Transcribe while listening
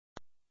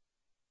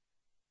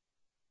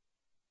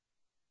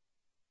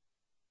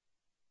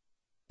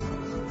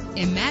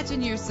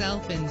Imagine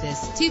yourself in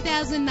this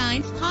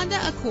 2009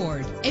 Honda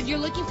Accord. If you're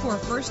looking for a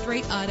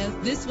first-rate auto,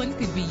 this one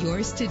could be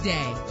yours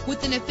today.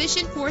 With an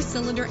efficient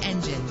 4-cylinder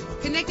engine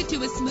connected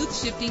to a smooth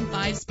shifting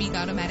 5-speed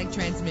automatic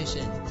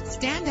transmission.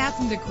 Stand out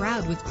from the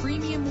crowd with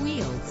premium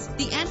wheels.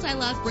 The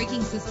anti-lock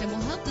braking system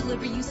will help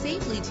deliver you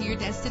safely to your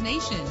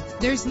destination.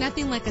 There's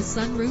nothing like a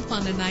sunroof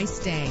on a nice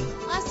day.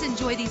 Plus,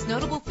 enjoy these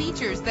notable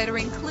features that are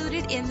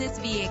included in this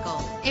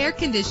vehicle: air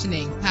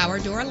conditioning, power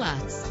door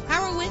locks,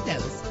 power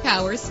windows,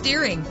 power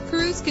steering,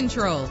 cruise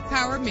control,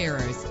 power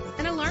mirrors,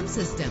 an alarm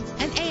system,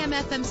 an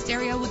AM/FM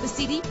stereo with a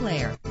CD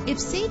player. If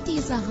safety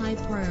is a high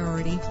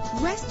priority,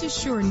 rest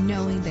assured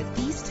knowing that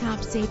these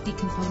top safety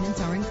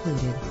components are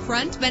included: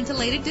 front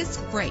ventilated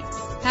disc brakes,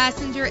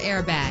 passenger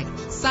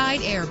airbag,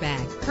 side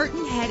airbag,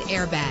 curtain head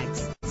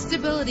airbags,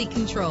 stability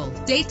control,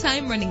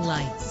 daytime running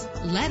lights.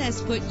 Let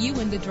us put you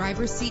in the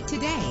driver's seat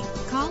today.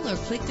 Call or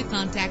click to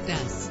contact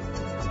us.